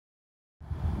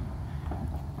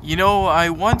You know, I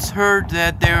once heard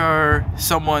that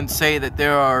someone say that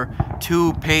there are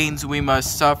two pains we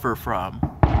must suffer from.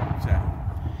 What's that?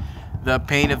 The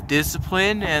pain of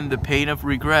discipline and the pain of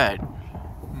regret.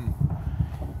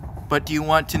 But do you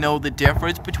want to know the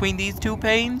difference between these two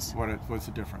pains? What's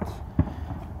the difference?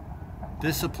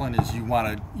 Discipline is you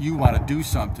want to do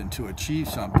something to achieve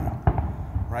something,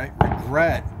 right?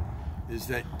 Regret is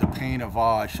that the pain of, oh,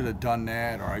 I should have done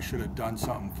that, or I should have done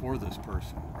something for this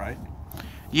person, right?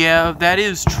 Yeah, that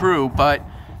is true, but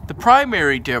the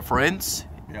primary difference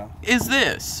Yeah. is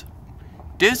this.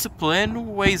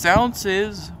 Discipline weighs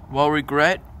ounces, while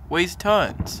regret weighs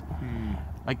tons.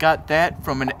 I got that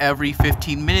from an every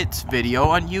 15 minutes video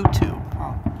on YouTube.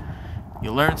 Oh.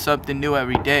 You learn something new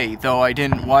every day, though I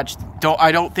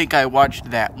don't think I watched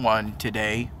that one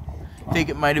today. I think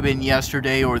it might have been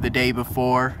yesterday or the day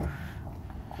before.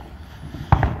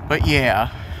 But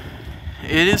yeah,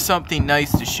 it is something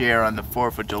nice to share on the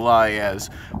 4th of July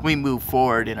as we move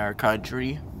forward in our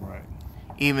country. Right.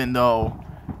 Even though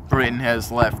Britain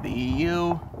has left the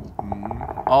EU,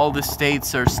 all the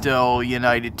states are still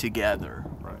united together.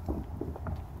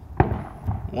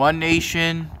 One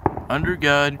nation, under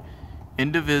God,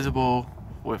 indivisible,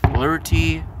 with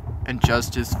liberty and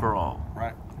justice for all.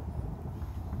 Right.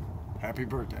 Happy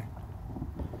birthday.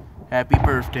 Happy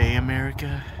birthday,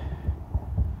 America.